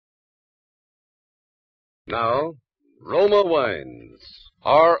Now, Roma Wines.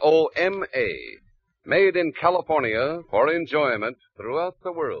 R-O-M-A. Made in California for enjoyment throughout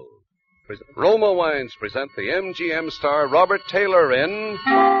the world. Roma Wines present the MGM star Robert Taylor in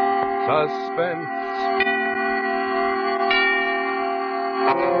Suspense.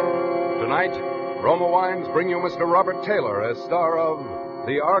 Tonight, Roma Wines bring you Mr. Robert Taylor as star of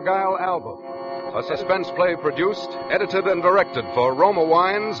The Argyle Album, a suspense play produced, edited, and directed for Roma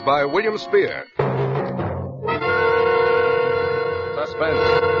Wines by William Spear.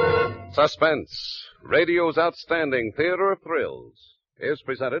 Suspense, radio's outstanding theater of thrills, is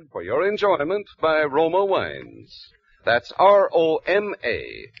presented for your enjoyment by Roma Wines. That's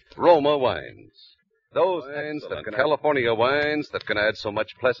R-O-M-A, Roma Wines. Those wines that can California wines that can add so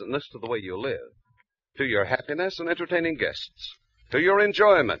much pleasantness to the way you live, to your happiness and entertaining guests, to your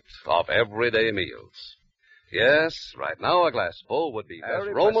enjoyment of everyday meals. Yes, right now a glassful would be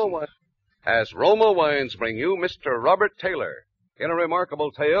as Roma Wines bring you Mr. Robert Taylor in a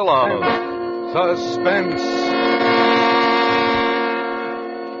remarkable tale of Suspense.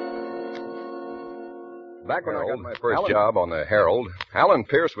 Back when I got my first job on the Herald, Alan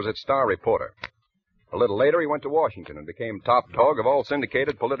Pierce was its star reporter. A little later, he went to Washington and became top dog of all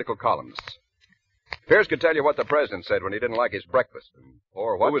syndicated political columnists. Pierce could tell you what the president said when he didn't like his breakfast,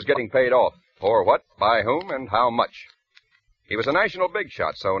 or what was getting paid off, or what, by whom, and how much. He was a national big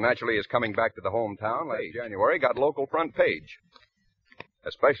shot, so naturally his coming back to the hometown last January got local front page.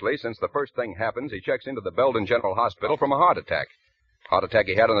 Especially since the first thing happens, he checks into the Belden General Hospital from a heart attack. Heart attack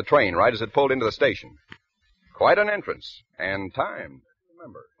he had on the train right as it pulled into the station. Quite an entrance, and timed.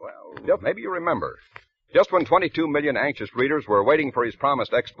 Maybe you remember. Just when 22 million anxious readers were waiting for his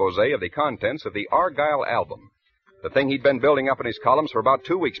promised expose of the contents of the Argyle album, the thing he'd been building up in his columns for about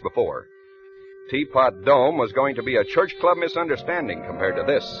 2 weeks before. Teapot Dome was going to be a church club misunderstanding compared to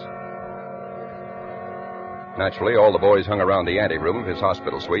this. Naturally, all the boys hung around the anteroom of his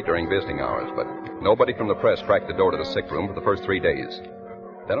hospital suite during visiting hours, but nobody from the press cracked the door to the sick room for the first 3 days.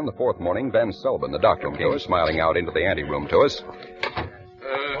 Then on the fourth morning, Van Sullivan, the doctor, came smiling out into the anteroom to us.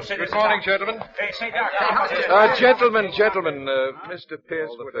 Good morning, gentlemen. Gentlemen, Mr.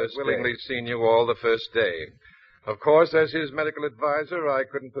 Pierce would have willingly seen you all the first day. Of course, as his medical advisor, I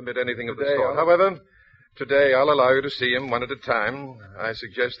couldn't permit anything of the sort. However, today I'll allow you to see him one at a time. I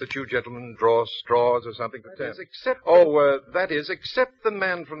suggest that you gentlemen draw straws or something for 10. That is, except the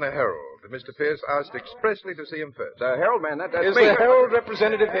man from the Herald. Mr. Pierce asked expressly to see him first. The Herald man, that's is me. Is the Herald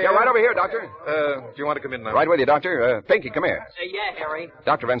representative here? Yeah, right over here, Doctor. Do you want to come in now? Right with you, Doctor. Pinky, come here. Yeah, Harry.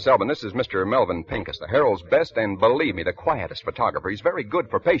 Dr. Van Selben, this is Mr. Melvin Pincus, the Herald's best and, believe me, the quietest photographer. He's very good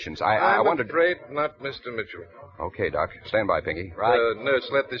for patients. I wondered... I'm afraid not, Mr. Mitchell. Okay, Doc. Stand by, Pinky. Right. Nurse,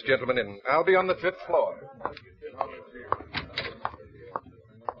 let this gentleman in. I'll be on the 5th floor.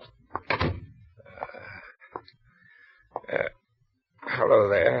 Hello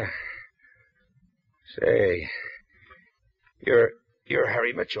there. Say, you're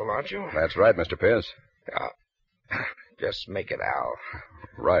Harry Mitchell, aren't you? That's right, Mr. Pierce. Just make it Al.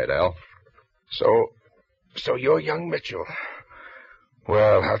 Right, Al. So you're young Mitchell.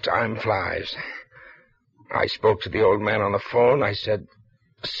 Well, how time flies. I spoke to the old man on the phone. I said,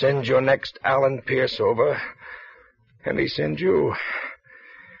 send your next Alan Pierce over. And he sent you.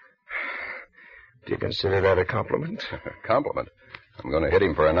 Do you consider that a compliment? Compliment? I'm going to hit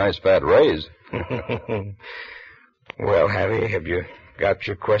him for a nice fat raise. Well, Harry, have you got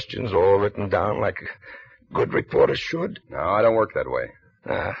your questions all written down like a good reporter should? No, I don't work that way.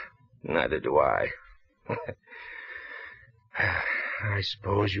 Neither do I. I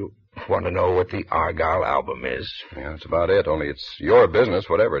suppose you want to know what the Argyle album is. Yeah, that's about it, only it's your business,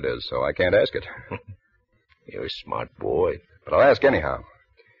 whatever it is, so I can't ask it. You're a smart boy. But I'll ask anyhow.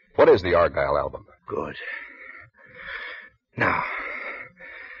 What is the Argyle album? Good. Now,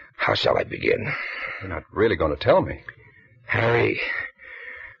 how shall I begin? You're not really going to tell me. Harry,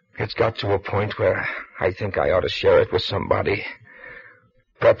 it's got to a point where I think I ought to share it with somebody.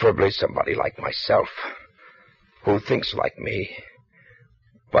 Preferably somebody like myself, who thinks like me.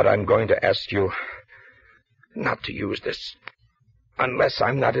 But I'm going to ask you not to use this unless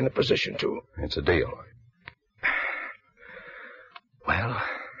I'm not in a position to. It's a deal. Well,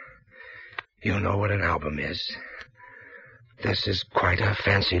 you know what an album is. This is quite a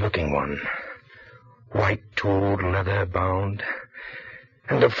fancy-looking one. White-tooled leather bound,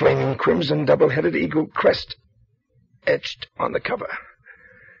 and a flaming crimson double-headed eagle crest etched on the cover.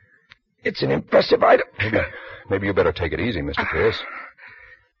 It's an impressive item. Maybe you better take it easy, Mr. Pierce.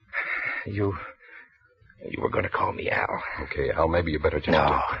 You were going to call me Al. Okay, Al, maybe you better just... No,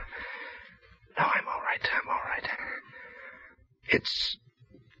 I'm all right. It's...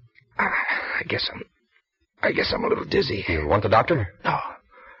 I guess I guess I'm a little dizzy. You want the doctor? No.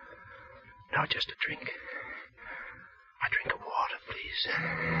 No, just a drink. A drink of water, please.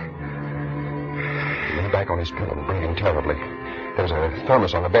 He leaned back on his pillow, breathing terribly. There was a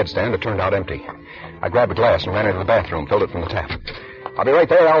thermos on the bedstand that turned out empty. I grabbed a glass and ran into the bathroom, filled it from the tap. I'll be right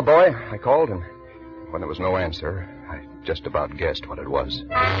there, old boy, I called, and when there was no answer, I just about guessed what it was.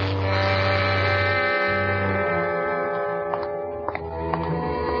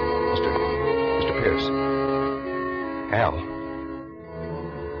 Mr. Pierce. Al.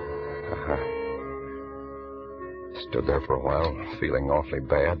 Stood there for a while, feeling awfully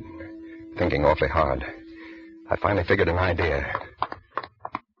bad, thinking awfully hard. I finally figured an idea.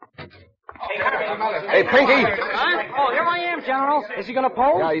 Hey, Pinky! Huh? Oh, here I am, General. Is he going to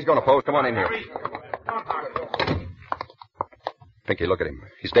pose? Yeah, he's going to pose. Come on in here. Pinky, look at him.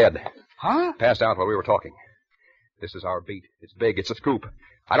 He's dead. Huh? Passed out while we were talking. This is our beat. It's big. It's a scoop.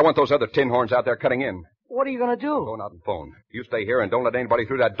 I don't want those other tin horns out there cutting in. What are you going to do? Going out and phone. You stay here and don't let anybody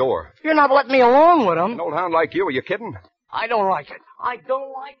through that door. You're not letting me along with him. An old hound like you, are you kidding? I don't like it. I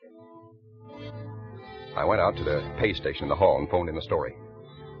don't like it. I went out to the pay station in the hall and phoned in the story.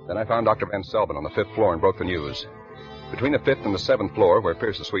 Then I found Dr. Van Selbin on the 5th floor and broke the news. Between the 5th and the 7th floor, where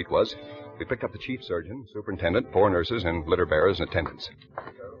Pierce's suite was, we picked up the chief surgeon, superintendent, 4 nurses, and litter bearers and attendants.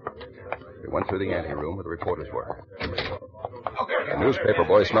 We went through the anteroom where the reporters were. The newspaper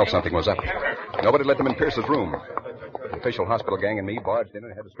boys smelled something was up. Nobody let them in Pierce's room. The official hospital gang and me barged in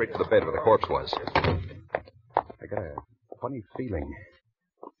and headed straight to the bed where the corpse was. I got a funny feeling.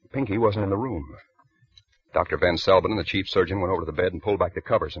 Pinky wasn't in the room. Dr. Van Selbin and the chief surgeon went over to the bed and pulled back the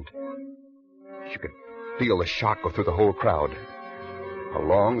covers, and you could feel the shock go through the whole crowd. A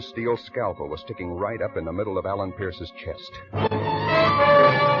long steel scalpel was sticking right up in the middle of Alan Pierce's chest.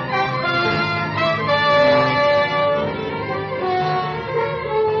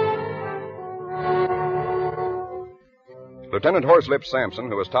 Lieutenant Horselip Sampson,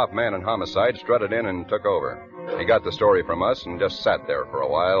 who was top man in homicide, strutted in and took over. He got the story from us and just sat there for a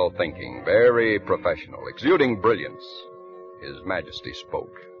while thinking, very professional, exuding brilliance. His Majesty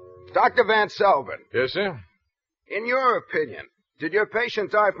spoke. Dr. Van Selbin. Yes, sir? In your opinion, did your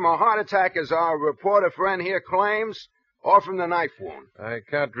patient die from a heart attack as our reporter friend here claims, or from the knife wound? I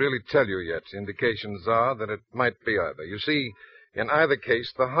can't really tell you yet. Indications are that it might be either. You see, in either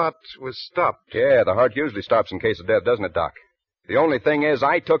case, the heart was stopped. Yeah, the heart usually stops in case of death, doesn't it, Doc? The only thing is,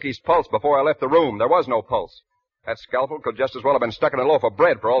 I took his pulse before I left the room. There was no pulse. That scalpel could just as well have been stuck in a loaf of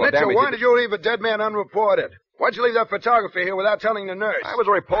bread for all the damage. Mitchell, why did you leave a dead man unreported? Why'd you leave that photographer here without telling the nurse? I was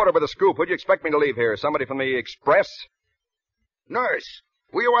a reporter with a scoop. Who'd you expect me to leave here? Somebody from the Express? Nurse,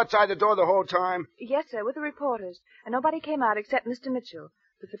 were you outside the door the whole time? Yes, sir, with the reporters. And nobody came out except Mr. Mitchell.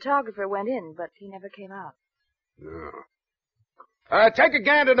 The photographer went in, but he never came out. No. Take a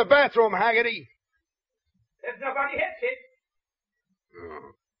gander in the bathroom, Haggerty. There's nobody here, kid.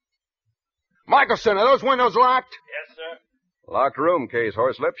 Oh. Michelson, are those windows locked? Yes, sir. Locked room case,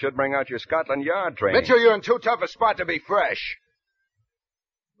 Horselip. Should bring out your Scotland Yard training. Mitchell, you're in too tough a spot to be fresh.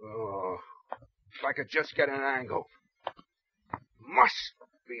 Oh, if I could just get an angle. Must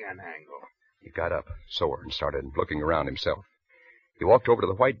be an angle. He got up, sore, and started looking around himself. He walked over to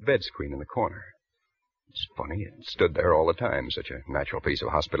the white bed screen in the corner. It's funny, it stood there all the time. Such a natural piece of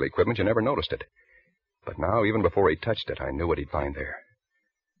hospital equipment, you never noticed it. But now, even before he touched it, I knew what he'd find there.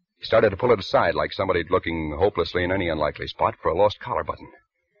 He started to pull it aside like somebody looking hopelessly in any unlikely spot for a lost collar button.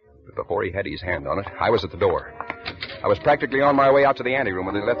 But before he had his hand on it, I was at the door. I was practically on my way out to the anteroom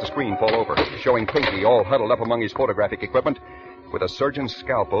when they let the screen fall over, showing Pinky all huddled up among his photographic equipment with a surgeon's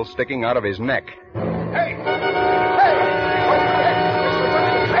scalpel sticking out of his neck. Hey!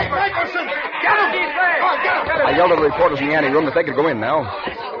 Michelson! Get him! I yelled at the reporters in the anteroom that they could go in now.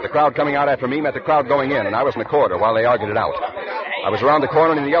 The crowd coming out after me met the crowd going in, and I was in the corridor while they argued it out. I was around the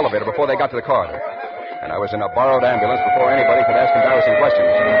corner in the elevator before they got to the corridor. And I was in a borrowed ambulance before anybody could ask embarrassing questions.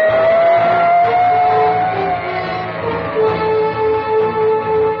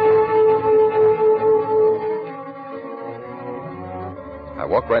 I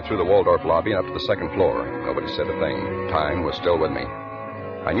walked right through the Waldorf lobby and up to the 2nd floor. Nobody said a thing. Time was still with me.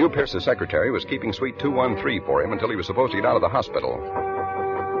 I knew Pierce's secretary was keeping suite 213 for him until he was supposed to get out of the hospital.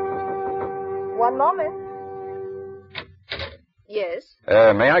 One moment. Yes?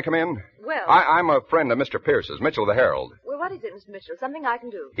 May I come in? Well... I'm a friend of Mr. Pierce's, Mitchell of the Herald. Well, what is it, Mr. Mitchell? Something I can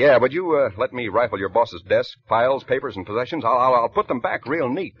do? Yeah, would you let me rifle your boss's desk, files, papers, and possessions? I'll put them back real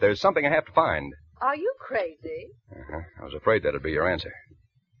neat. There's something I have to find. Are you crazy? Uh-huh. I was afraid that'd be your answer.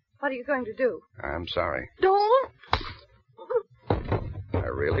 What are you going to do? I'm sorry. Don't! I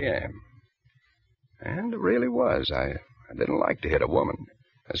really am. And it really was. I didn't like to hit a woman,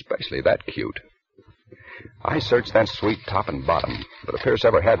 especially that cute. I searched that suite top and bottom, but if Pierce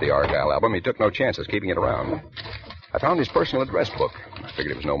ever had the Argyle album, he took no chances keeping it around. I found his personal address book. I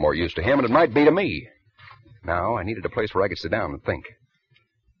figured it was no more use to him, and it might be to me. Now, I needed a place where I could sit down and think.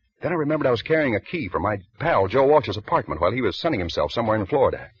 Then I remembered I was carrying a key from my pal Joe Walsh's apartment while he was sunning himself somewhere in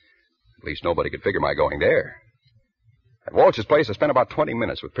Florida. At least nobody could figure my going there. At Walsh's place, I spent about 20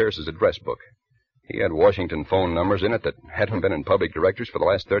 minutes with Pierce's address book. He had Washington phone numbers in it that hadn't been in public directories for the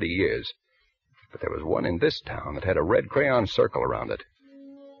last 30 years. But there was one in this town that had a red crayon circle around it.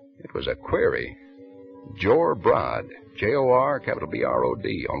 It was a query. Jor Brod,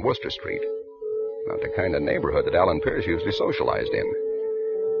 J-O-R-B-R-O-D, on Worcester Street. Not the kind of neighborhood that Alan Pierce usually socialized in.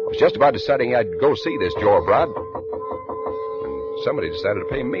 I was just about deciding I'd go see this Jor Brod, and somebody decided to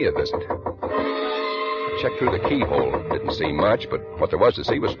pay me a visit. I checked through the keyhole. Didn't see much, but what there was to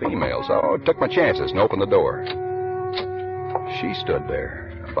see was female, so I took my chances and opened the door. She stood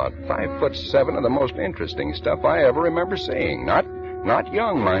there, about 5'7", of the most interesting stuff I ever remember seeing. Not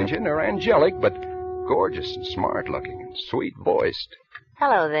young, mind you, nor angelic, but gorgeous and smart-looking and sweet-voiced.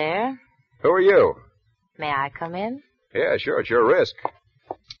 Hello there. Who are you? May I come in? Yeah, sure, it's your risk.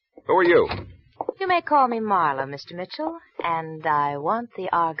 Who are you? You may call me Marla, Mr. Mitchell, and I want the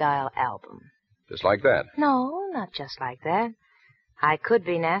Argyle album. Just like that? No, not just like that. I could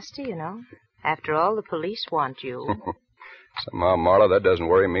be nasty, you know. After all, the police want you. Somehow, Marla, that doesn't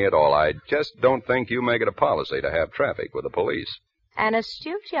worry me at all. I just don't think you make it a policy to have traffic with the police. An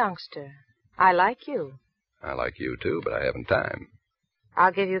astute youngster. I like you. I like you, too, but I haven't time.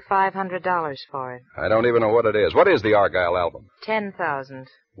 I'll give you $500 for it. I don't even know what it is. What is the Argyle album? 10,000.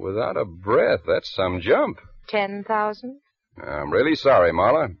 Without a breath, that's some jump. 10,000? I'm really sorry,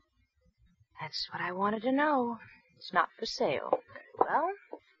 Marla. That's what I wanted to know. It's not for sale. Well?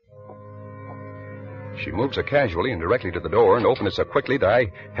 She moved so casually and directly to the door and opened it so quickly that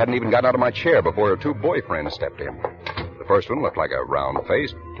I hadn't even got out of my chair before her two boyfriends stepped in. The first one looked like a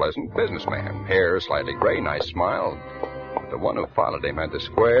round-faced, pleasant businessman. Hair slightly gray, nice smile. But the one who followed him had the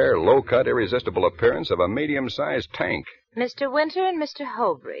square, low-cut, irresistible appearance of a medium-sized tank. Mr. Winter and Mr.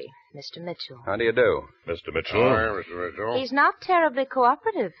 Hobry. Mr. Mitchell. How do you do? Mr. Mitchell. Hi, Mr. Mitchell. He's not terribly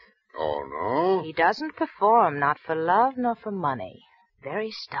cooperative. Oh, no? He doesn't perform, not for love nor for money.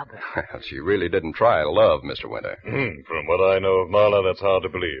 Very stubborn. Well, she really didn't try love, Mr. Winter. From what I know of Marla, that's hard to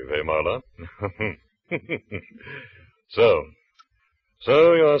believe, eh, Marla? So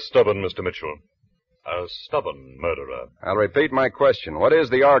you're stubborn, Mr. Mitchell. A stubborn murderer. I'll repeat my question. What is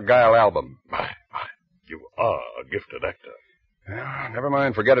the Argyle album? My, you are a gifted actor. Well, never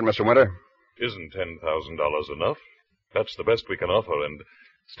mind. Forget it, Mr. Winter. Isn't $10,000 enough? That's the best we can offer, and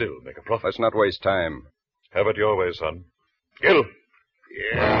still make a profit. Let's not waste time. Have it your way, son. Gil!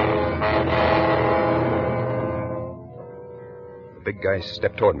 The big guy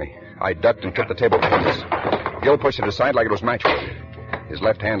stepped toward me. I ducked and took the table tennis. Gil pushed it aside like it was matchwood. His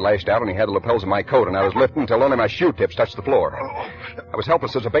left hand lashed out, and he had the lapels of my coat, and I was lifting until only my shoe tips touched the floor. I was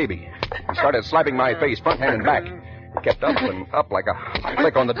helpless as a baby. He started slapping my face, front hand and back. He kept up and up like a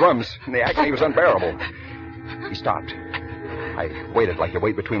click on the drums, and the agony was unbearable. He stopped. I waited like you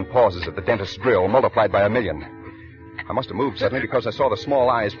wait between pauses at the dentist's drill, multiplied by 1,000,000. I must have moved suddenly because I saw the small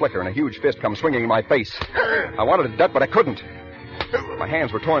eyes flicker and a huge fist come swinging in my face. I wanted to duck, but I couldn't. My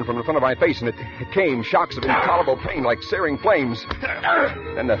hands were torn from the front of my face, and it came, shocks of intolerable pain like searing flames.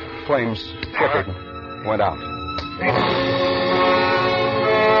 Then the flames flickered and went out.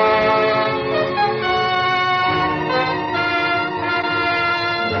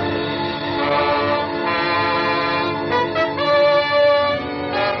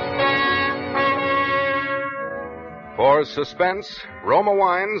 For Suspense, Roma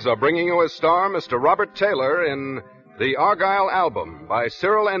Wines are bringing you as star Mr. Robert Taylor in The Argyle Album by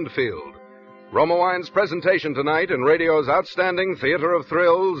Cyril Endfield. Roma Wines' presentation tonight in radio's outstanding theater of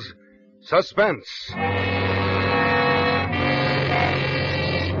thrills, Suspense.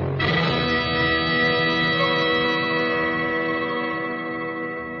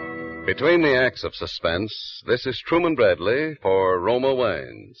 Between the acts of Suspense, this is Truman Bradley for Roma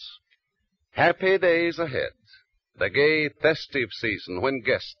Wines. Happy days ahead. The gay, festive season when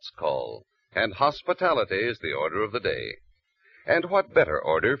guests call, and hospitality is the order of the day. And what better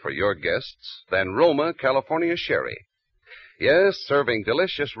order for your guests than Roma California Sherry? Yes, serving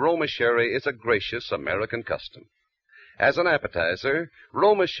delicious Roma Sherry is a gracious American custom. As an appetizer,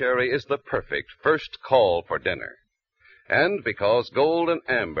 Roma Sherry is the perfect first call for dinner. And because Gold and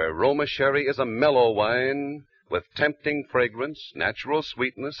Amber Roma Sherry is a mellow wine with tempting fragrance, natural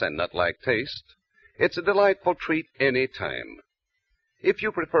sweetness, and nut-like taste, it's a delightful treat any time. If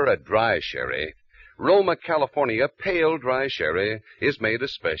you prefer a dry sherry, Roma California Pale Dry Sherry is made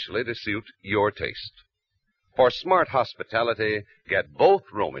especially to suit your taste. For smart hospitality, get both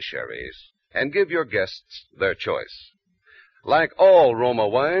Roma sherries and give your guests their choice. Like all Roma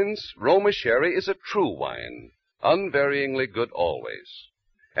wines, Roma sherry is a true wine, unvaryingly good always.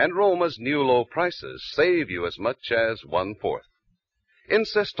 And Roma's new low prices save you as much as 1/4.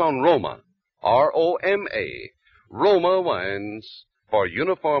 Insist on Roma, R-O-M-A, Roma wines for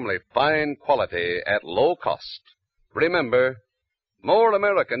uniformly fine quality at low cost. Remember, more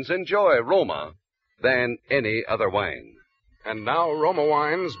Americans enjoy Roma than any other wine. And now Roma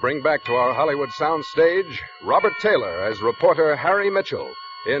Wines bring back to our Hollywood soundstage Robert Taylor as reporter Harry Mitchell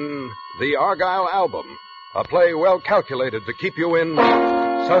in The Argyle Album, a play well calculated to keep you in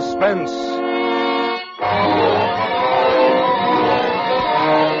suspense.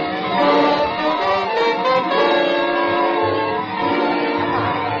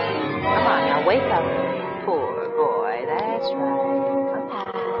 Come on, now wake up. Poor boy, that's right.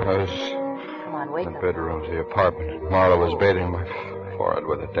 Come on, wake The up. bedroom's the apartment. Marla was bathing my forehead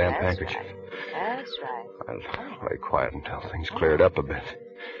with a damp handkerchief. Right. That's right. I'll lay quiet until things cleared up a bit.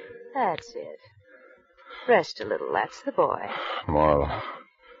 That's it. Rest a little, that's the boy. Marla,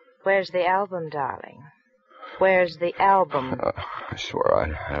 Where's the album, darling? Where's the album? I swear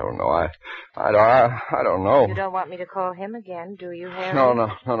I don't know. I don't know. You don't want me to call him again, do you, Harry?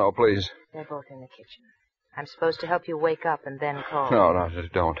 No, please. They're both in the kitchen. I'm supposed to help you wake up and then call. No,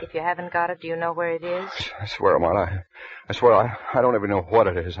 just don't. If you haven't got it, do you know where it is? I swear, Marla, I swear I don't even know what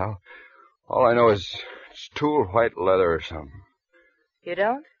it is. All I know is it's tool white leather or something. You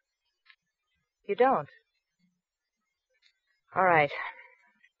don't? You don't? All right.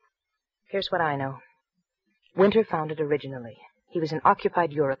 Here's what I know. Winter found it originally. He was in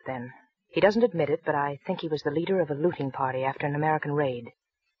occupied Europe then. He doesn't admit it, but I think he was the leader of a looting party after an American raid.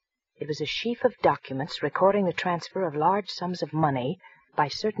 It was a sheaf of documents recording the transfer of large sums of money by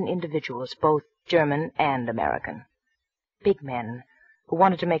certain individuals, both German and American. Big men who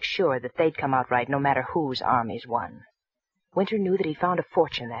wanted to make sure that they'd come out right no matter whose armies won. Winter knew that he found a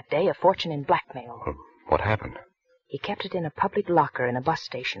fortune that day, a fortune in blackmail. What happened? He kept it in a public locker in a bus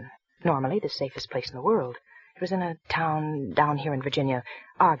station, normally the safest place in the world. It was in a town down here in Virginia,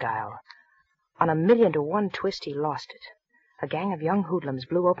 Argyle. On a 1,000,000-to-1 twist, he lost it. A gang of young hoodlums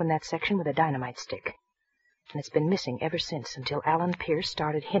blew open that section with a dynamite stick. And it's been missing ever since, until Alan Pierce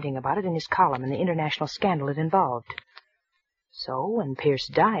started hinting about it in his column and the international scandal it involved. So, when Pierce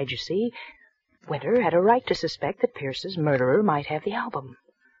died, you see, Winter had a right to suspect that Pierce's murderer might have the album.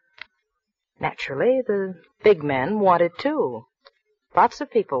 Naturally, the big men wanted too. Lots of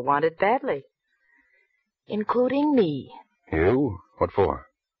people wanted badly. Including me. You? What for?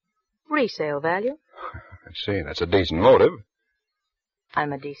 Resale value. I see. That's a decent motive.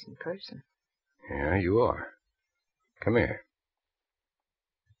 I'm a decent person. Yeah, you are. Come here.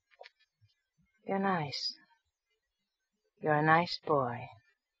 You're nice. You're a nice boy.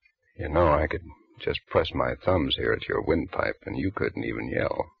 You know, I could just press my thumbs here at your windpipe, and you couldn't even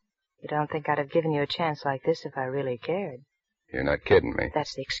yell. You don't think I'd have given you a chance like this if I really cared? You're not kidding me.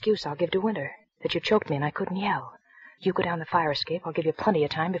 That's the excuse I'll give to Winter, that you choked me and I couldn't yell. You go down the fire escape. I'll give you plenty of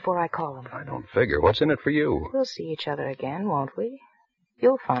time before I call him. I don't figure. What's in it for you? We'll see each other again, won't we?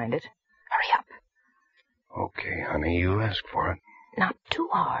 You'll find it. Hurry up. Okay, honey, you asked for it. Not too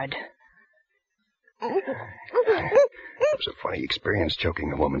hard. It was a funny experience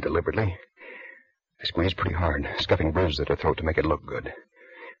choking a woman deliberately. I squeezed pretty hard, scuffing bruises at her throat to make it look good.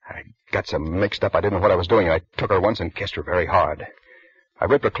 I got so mixed up I didn't know what I was doing. I took her once and kissed her very hard. I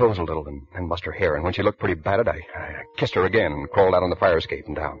ripped her clothes a little and mussed her hair, and when she looked pretty battered, I kissed her again and crawled out on the fire escape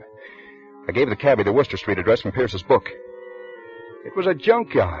and down. I gave the cabbie the Worcester Street address from Pierce's book. It was a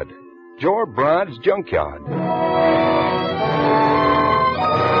junkyard. Jor Broad's junkyard.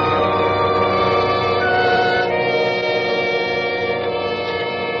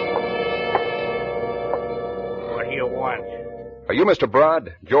 What do you want? Are you Mr.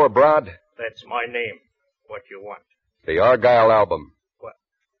 Broad? Jor Broad? That's my name. What you want? The Argyle album.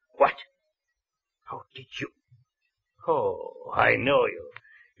 What? How did you... Oh, I know you.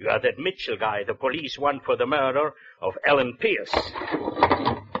 You are that Mitchell guy the police want for the murder of Alan Pierce.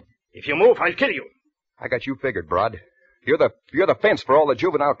 If you move, I'll kill you. I got you figured, Broad. You're the fence for all the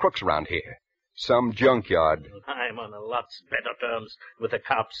juvenile crooks around here. Some junkyard. I'm on a lots better terms with the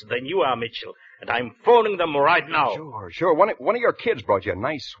cops than you are, Mitchell, and I'm phoning them right now. Sure. One of your kids brought you a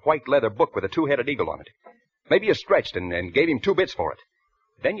nice white leather book with a two-headed eagle on it. Maybe you stretched and gave him 2 bits for it.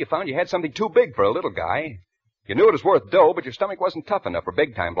 Then you found you had something too big for a little guy. You knew it was worth dough, but your stomach wasn't tough enough for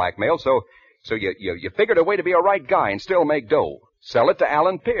big-time blackmail, so you figured a way to be a right guy and still make dough. Sell it to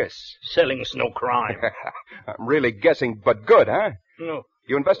Alan Pierce. Selling's no crime. I'm really guessing, but good, huh? No.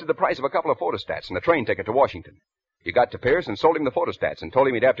 You invested the price of a couple of photostats and a train ticket to Washington. You got to Pierce and sold him the photostats and told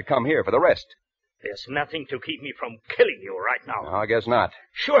him he'd have to come here for the rest. There's nothing to keep me from killing you right now. No, I guess not.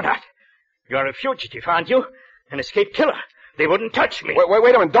 Sure not. You're a fugitive, aren't you? An escaped killer. They wouldn't touch me.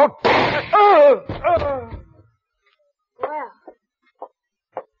 Wait a minute. Don't. Well,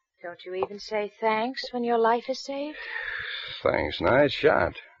 don't you even say thanks when your life is saved? Thanks. Nice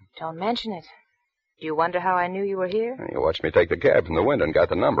shot. Don't mention it. Do you wonder how I knew you were here? You watched me take the cab from the window and got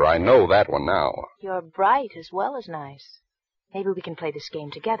the number. I know that one now. You're bright as well as nice. Maybe we can play this game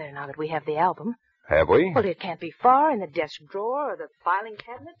together now that we have the album. Have we? Well, it can't be far in the desk drawer or the filing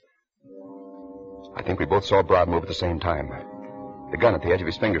cabinet. I think we both saw Broad move at the same time. The gun at the edge of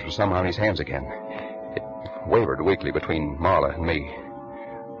his fingers was somehow in his hands again. It wavered weakly between Marla and me.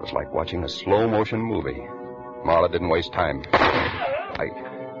 It was like watching a slow-motion movie. Marla didn't waste time.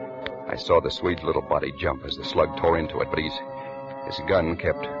 I saw the Swede's little body jump as the slug tore into it, but his gun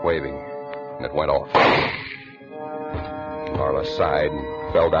kept waving, and it went off. Marla sighed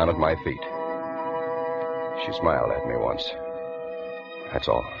and fell down at my feet. She smiled at me once. That's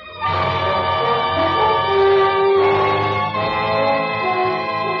all.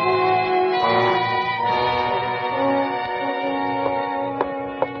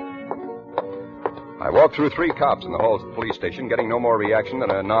 I walked through 3 cops in the halls of the police station, getting no more reaction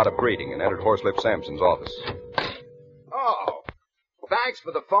than a nod of greeting, and entered Horselip Sampson's office. Oh, thanks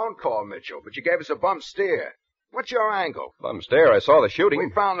for the phone call, Mitchell, but you gave us a bum steer. What's your angle? Bum stare, I saw the shooting. We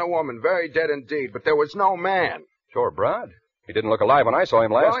found the woman very dead indeed, but there was no man. Sure, Broad. He didn't look alive when I saw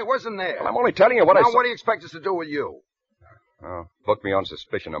him last. Well, he wasn't there. Well, I'm only telling you what I saw. Now, what do you expect us to do with you? Oh, book me on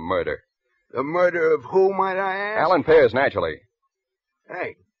suspicion of murder. The murder of who, might I ask? Alan Pearce, naturally.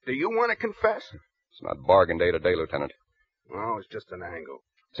 Hey, do you want to confess? It's not bargain day today, Lieutenant. Well, it's just an angle.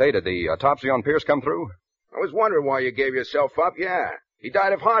 Say, did the autopsy on Pierce come through? I was wondering why you gave yourself up, yeah. He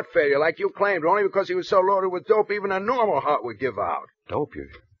died of heart failure like you claimed, only because he was so loaded with dope even a normal heart would give out. Dope?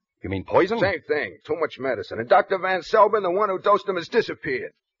 You mean poison? Same thing. Too much medicine. And Dr. Van Selbin, the one who dosed him, has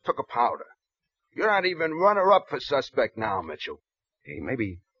disappeared. Took a powder. You're not even runner-up for suspect now, Mitchell. Hey,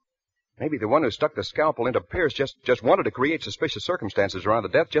 maybe the one who stuck the scalpel into Pierce just wanted to create suspicious circumstances around the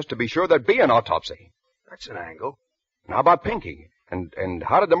death just to be sure there'd be an autopsy. That's an angle. And how about Pinky? And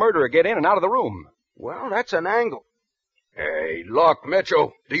how did the murderer get in and out of the room? Well, that's an angle. Hey, look,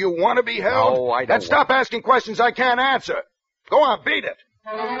 Mitchell, do you want to be held? No, I don't. Then stop asking questions I can't answer. Go on, beat it.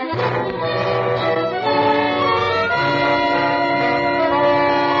 I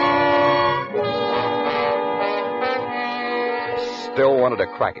still wanted to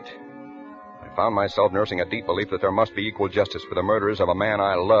crack it. I found myself nursing a deep belief that there must be equal justice for the murderers of a man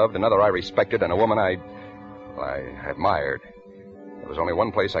I loved, another I respected, and a woman I admired. There was only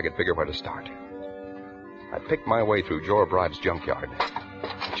one place I could figure where to start. I picked my way through Jor Broad's junkyard.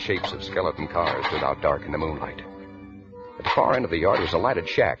 The shapes of skeleton cars stood out dark in the moonlight. At the far end of the yard was a lighted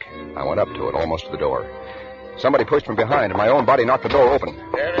shack. I went up to it, almost to the door. Somebody pushed from behind, and my own body knocked the door open.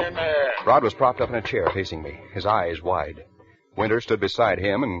 Get in there. Broad was propped up in a chair facing me, his eyes wide. Winter stood beside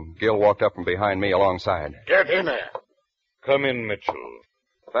him, and Gil walked up from behind me alongside. Get in there. Come in, Mitchell.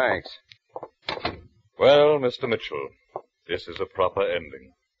 Thanks. Well, Mr. Mitchell, this is a proper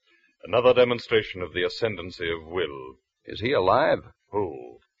ending. Another demonstration of the ascendancy of will. Is he alive?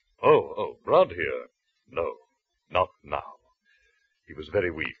 Who? Oh, Broad here. No, not now. He was very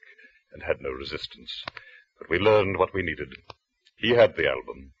weak and had no resistance. But we learned what we needed. He had the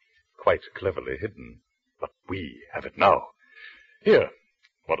album, quite cleverly hidden. But we have it now. Here,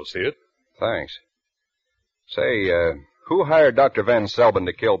 want to see it? Thanks. Say, who hired Dr. Van Selbin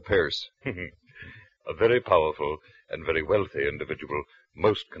to kill Pierce? A very powerful and very wealthy individual,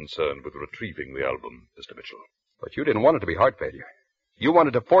 most concerned with retrieving the album, Mr. Mitchell. But you didn't want it to be heart failure. You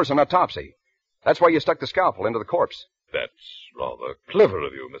wanted to force an autopsy. That's why you stuck the scalpel into the corpse. That's rather clever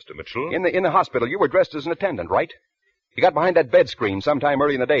of you, Mr. Mitchell. In the hospital, you were dressed as an attendant, right? You got behind that bed screen sometime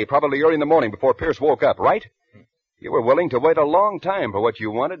early in the day, probably early in the morning before Pierce woke up, right? You were willing to wait a long time for what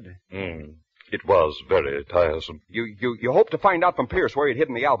you wanted. It was very tiresome. You hoped to find out from Pierce where he'd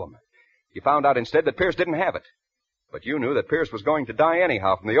hidden the album. You found out instead that Pierce didn't have it. But you knew that Pierce was going to die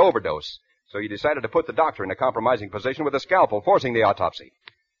anyhow from the overdose, so you decided to put the doctor in a compromising position with a scalpel, forcing the autopsy.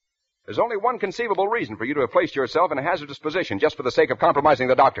 There's only one conceivable reason for you to have placed yourself in a hazardous position just for the sake of compromising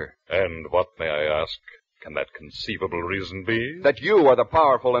the doctor. And what, may I ask, can that conceivable reason be? That you are the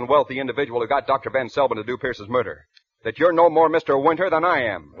powerful and wealthy individual who got Dr. Van Selbin to do Pierce's murder. That you're no more Mr. Winter than I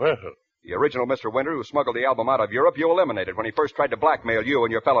am. Well... The original Mr. Winter who smuggled the album out of Europe, you eliminated when he first tried to blackmail you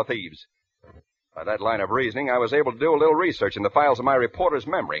and your fellow thieves. By that line of reasoning, I was able to do a little research in the files of my reporter's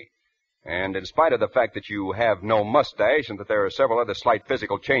memory. And in spite of the fact that you have no mustache and that there are several other slight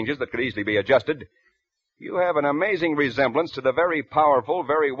physical changes that could easily be adjusted, you have an amazing resemblance to the very powerful,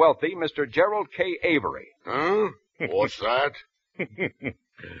 very wealthy Mr. Gerald K. Avery. Huh? What's that?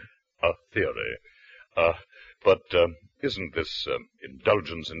 A theory. But isn't this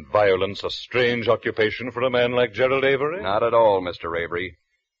indulgence in violence a strange occupation for a man like Gerald Avery? Not at all, Mr. Avery.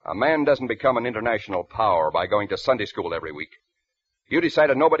 A man doesn't become an international power by going to Sunday school every week. You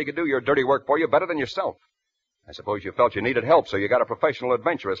decided nobody could do your dirty work for you better than yourself. I suppose you felt you needed help, so you got a professional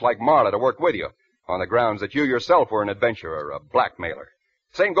adventuress like Marla to work with you, on the grounds that you yourself were an adventurer, a blackmailer.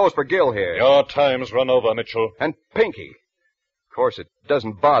 Same goes for Gil here. Your time's run over, Mitchell. And Pinky. Of course, it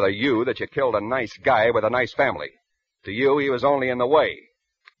doesn't bother you that you killed a nice guy with a nice family. To you, he was only in the way.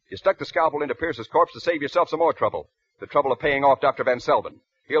 You stuck the scalpel into Pierce's corpse to save yourself some more trouble. The trouble of paying off Dr. Van Selben.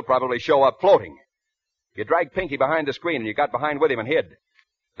 He'll probably show up floating. You dragged Pinky behind the screen and you got behind with him and hid.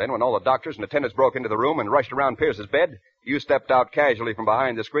 Then when all the doctors and attendants broke into the room and rushed around Pierce's bed, you stepped out casually from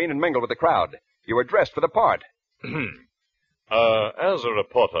behind the screen and mingled with the crowd. You were dressed for the part. As a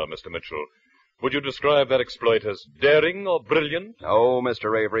reporter, Mr. Mitchell, would you describe that exploit as daring or brilliant? No,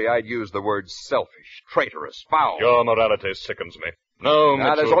 Mr. Avery, I'd use the words selfish, traitorous, foul. Your morality sickens me. No,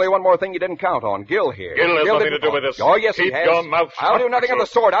 Mitchell. There's only one more thing you didn't count on. Gil here. Gil has nothing to do with this. Oh, yes, Keep he has. your mouth shut, I'll do nothing Mitchell. of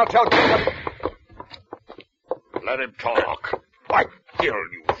the sort. I'll tell Gil what... Let him talk. Why, Gil,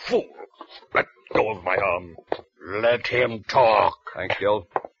 you fool. Let go of my arm. Let him talk. Thanks, Gil.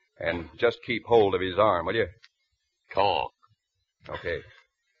 And just keep hold of his arm, will you? Talk. Okay.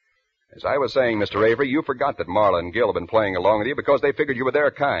 As I was saying, Mr. Avery, you forgot that Marla and Gil have been playing along with you because they figured you were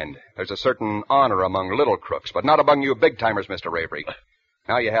their kind. There's a certain honor among little crooks, but not among you big-timers, Mr. Avery.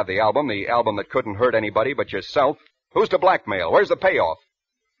 Now you have the album that couldn't hurt anybody but yourself. Who's to blackmail? Where's the payoff?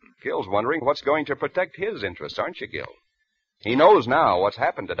 Gil's wondering what's going to protect his interests, aren't you, Gil? He knows now what's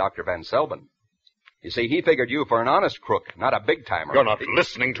happened to Dr. Van Selben. You see, he figured you for an honest crook, not a big-timer. You're not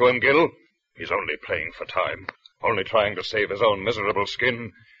listening to him, Gil. He's only playing for time. Only trying to save his own miserable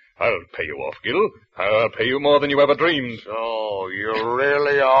skin. I'll pay you off, Gil. I'll pay you more than you ever dreamed. So, you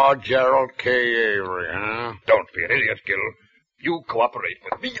really are Gerald K. Avery, huh? Don't be an idiot, Gil. You cooperate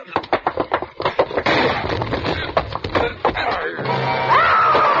with me.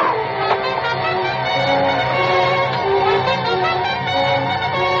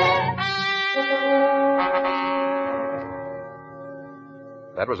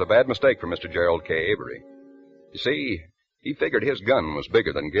 That was a bad mistake for Mr. Gerald K. Avery. You see, he figured his gun was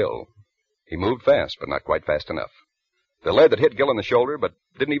bigger than Gil. He moved fast, but not quite fast enough. The lead that hit Gil in the shoulder, but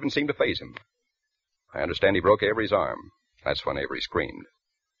didn't even seem to faze him. I understand he broke Avery's arm. That's when Avery screamed.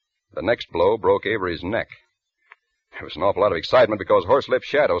 The next blow broke Avery's neck. There was an awful lot of excitement because Horselip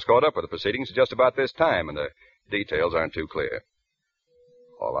Shadows caught up with the proceedings just about this time, and the details aren't too clear.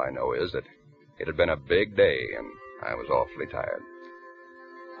 All I know is that it had been a big day, and I was awfully tired.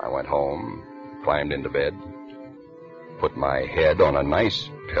 I went home, climbed into bed, put my head on a nice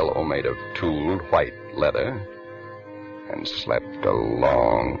pillow made of tooled white leather, and slept a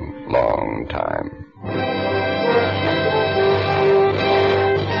long, long time.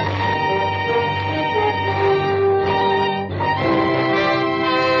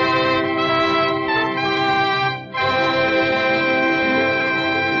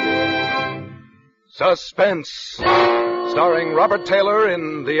 Suspense, starring Robert Taylor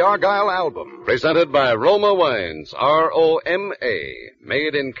in the Argyle album. Presented by Roma Wines, R-O-M-A,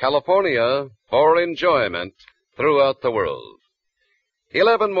 made in California for enjoyment throughout the world.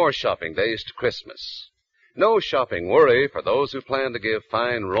 11 more shopping days to Christmas. No shopping worry for those who plan to give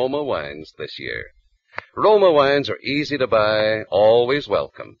fine Roma wines this year. Roma wines are easy to buy, always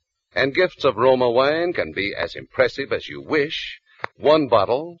welcome. And gifts of Roma wine can be as impressive as you wish. One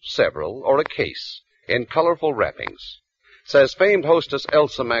bottle, several, or a case in colorful wrappings. Says famed hostess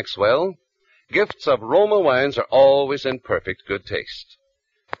Elsa Maxwell, gifts of Roma wines are always in perfect good taste.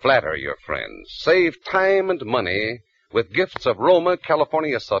 Flatter your friends. Save time and money with gifts of Roma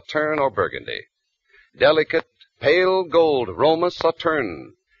California Sauterne or Burgundy. Delicate, pale gold Roma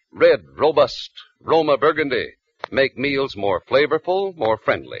Sauterne. Red, robust Roma Burgundy. Make meals more flavorful, more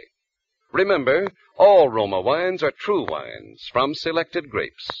friendly. Remember, all Roma wines are true wines from selected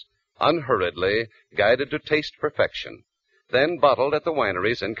grapes, unhurriedly guided to taste perfection, then bottled at the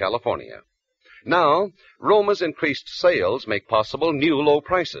wineries in California. Now, Roma's increased sales make possible new low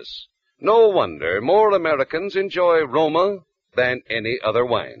prices. No wonder more Americans enjoy Roma than any other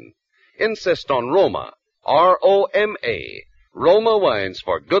wine. Insist on Roma, R-O-M-A, Roma wines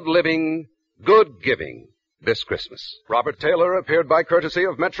for good living, good giving, this Christmas. Robert Taylor appeared by courtesy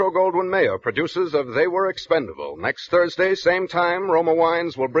of Metro-Goldwyn-Mayer, producers of They Were Expendable. Next Thursday, same time, Roma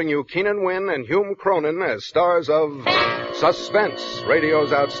Wines will bring you Keenan Wynn and Hume Cronin as stars of Suspense,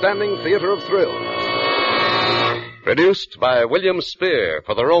 radio's outstanding theater of thrills. Produced by William Spear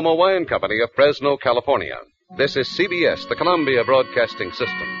for the Roma Wine Company of Fresno, California. This is CBS, the Columbia Broadcasting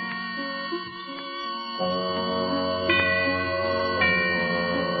System.